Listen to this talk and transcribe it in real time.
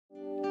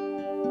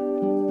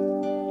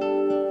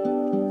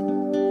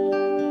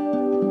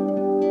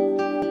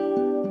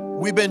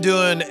We've been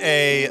doing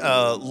a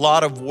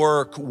lot of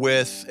work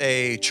with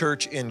a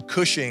church in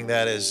Cushing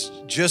that is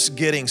just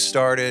getting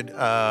started.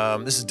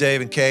 This is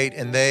Dave and Kate,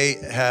 and they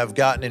have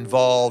gotten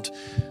involved.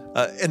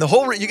 And the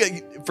whole,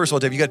 first of all,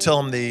 Dave, you got to tell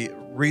them the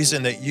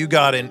reason that you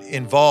got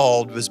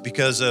involved was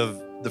because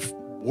of the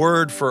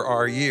word for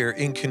our year,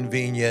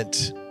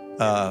 inconvenient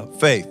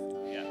faith.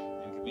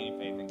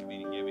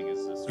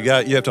 You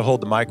have to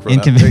hold the microphone.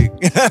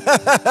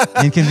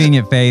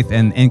 Inconvenient faith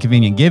and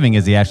inconvenient giving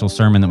is the actual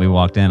sermon that we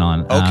walked in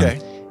on.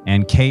 Okay.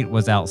 And Kate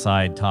was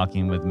outside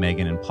talking with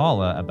Megan and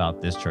Paula about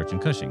this church in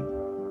Cushing.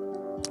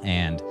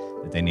 And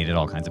they needed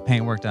all kinds of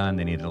paint work done.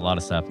 They needed a lot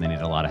of stuff. And they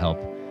needed a lot of help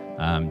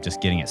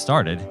just getting it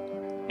started.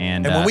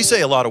 And when we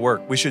say a lot of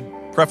work, we should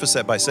preface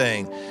that by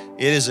saying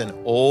it is an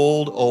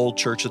old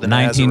church of the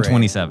Nazarene.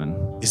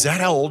 1927. Is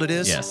that how old it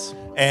is? Yes.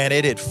 And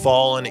it had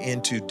fallen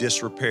into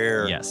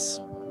disrepair.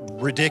 Yes.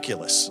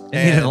 Ridiculous.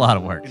 It needed a lot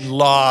of work.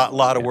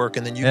 Lot of work.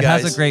 And then you guys... It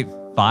has a great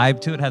vibe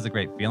to it. Has a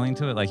great feeling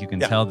to it. Like you can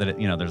tell that,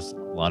 there's a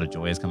lot of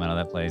joy has come out of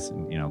that place,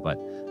 and, but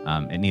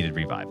it needed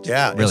revived.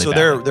 Yeah. Really and so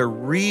badly. they're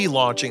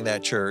relaunching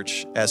that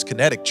church as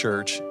Kinetic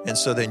Church. And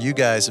so then you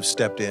guys have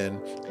stepped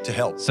in to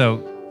help.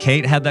 So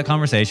Kate had that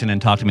conversation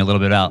and talked to me a little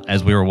bit about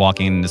as we were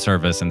walking into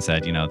service and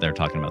said, they're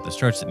talking about this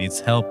church that needs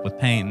help with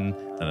paint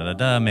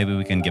and maybe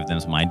we can give them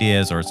some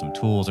ideas or some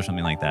tools or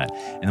something like that.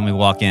 And then we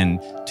walk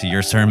in to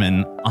your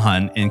sermon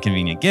on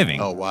inconvenient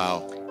giving. Oh,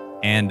 wow.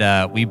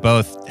 And we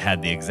both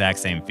had the exact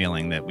same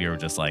feeling that we were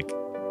just like,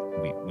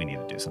 we need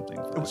to do something.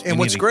 And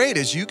what's great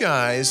is you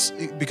guys,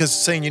 because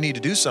saying you need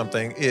to do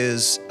something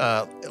is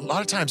a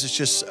lot of times it's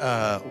just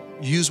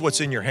use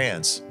what's in your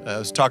hands. I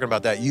was talking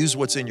about that. Use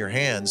what's in your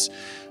hands.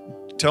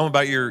 Tell them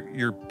about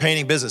your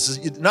painting business.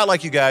 It's not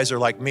like you guys are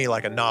like me,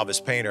 like a novice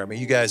painter. I mean,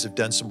 you guys have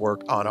done some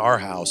work on our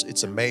house.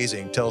 It's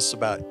amazing. Tell us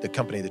about the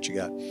company that you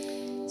got.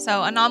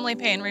 So Anomaly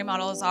Paint and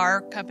Remodel is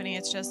our company.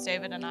 It's just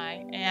David and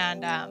I.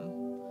 And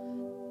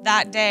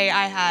that day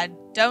I had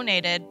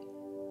donated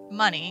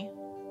money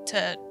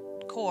to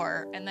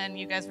Core, and then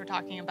you guys were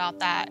talking about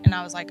that, and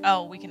I was like,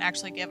 oh, we can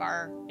actually give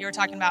you were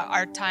talking about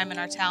our time and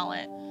our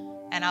talent,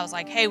 and I was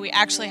like, hey, we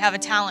actually have a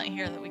talent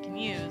here that we can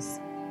use.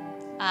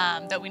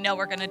 That we know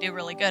we're going to do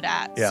really good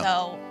at. Yeah.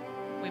 So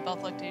we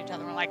both looked at each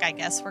other and we're like, I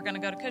guess we're going to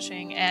go to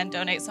Cushing and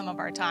donate some of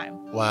our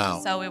time. Wow.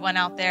 So we went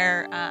out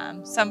there.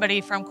 Somebody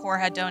from Core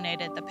had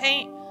donated the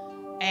paint,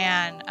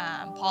 and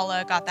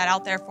Paula got that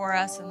out there for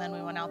us. And then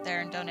we went out there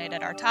and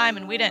donated our time,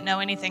 and we didn't know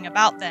anything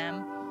about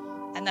them.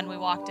 And then we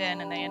walked in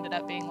and they ended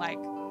up being like,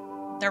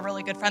 they're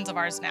really good friends of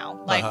ours now.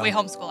 Like we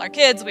homeschool our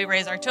kids, we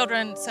raise our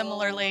children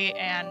similarly,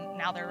 and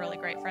now they're really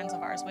great friends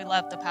of ours. We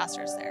love the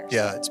pastors there.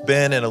 Yeah, it's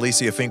Ben and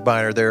Alicia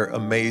Finkbeiner. They're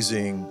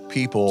amazing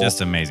people.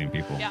 Just amazing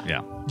people.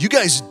 Yeah. You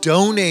guys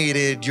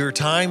donated your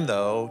time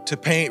though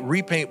to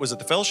repaint. Was it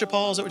the fellowship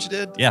hall? Is that what you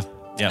did? Yeah.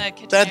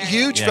 That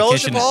huge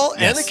fellowship hall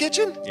and the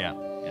kitchen? Yeah.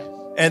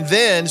 And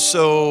then,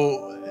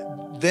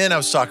 then I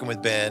was talking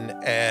with Ben,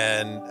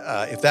 and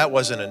if that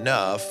wasn't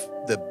enough,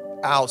 the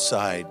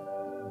outside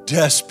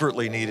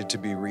desperately needed to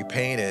be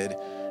repainted.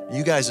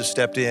 You guys have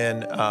stepped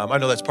in. I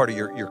know that's part of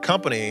your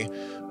company,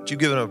 but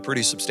you've given them a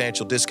pretty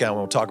substantial discount.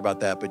 We'll talk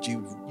about that, but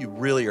you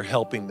really are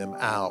helping them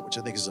out, which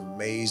I think is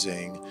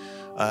amazing,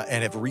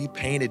 and have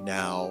repainted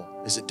now.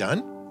 Is it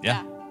done?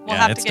 Yeah. We'll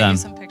have to get you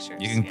some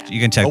pictures. You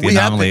can check the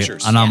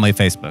Anomaly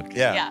Facebook.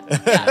 Yeah.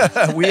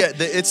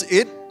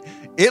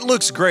 It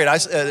looks great.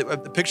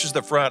 The pictures at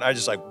the front, I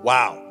just like,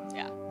 wow.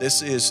 Yeah.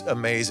 This is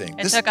amazing.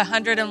 It took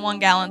 101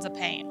 gallons of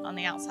paint on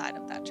the outside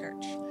of that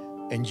church.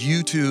 And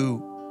you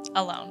two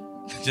alone.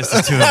 Just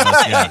the two of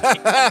us,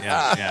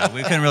 yeah.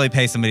 We couldn't really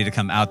pay somebody to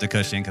come out to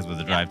Cushing because with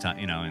the drive time,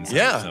 and so,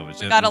 yeah. So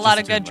we got a lot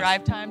of good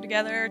drive time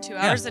together, 2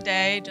 hours a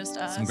day, just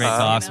us. Some great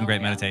talks, some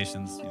great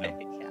meditations.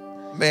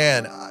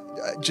 Man,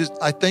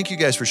 I thank you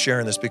guys for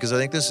sharing this, because I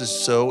think this is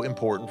so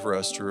important for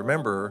us to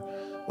remember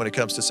when it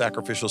comes to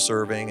sacrificial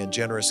serving and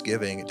generous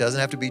giving. It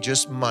doesn't have to be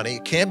just money.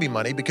 It can be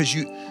money, because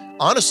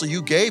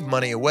you gave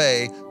money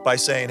away by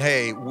saying,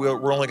 hey,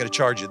 we're only going to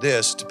charge you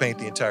this to paint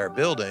the entire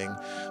building.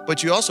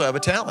 But you also have a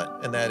talent,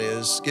 and that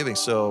is giving.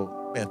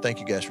 So, man,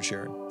 thank you guys for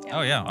sharing.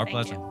 Oh, yeah, our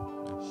pleasure. You.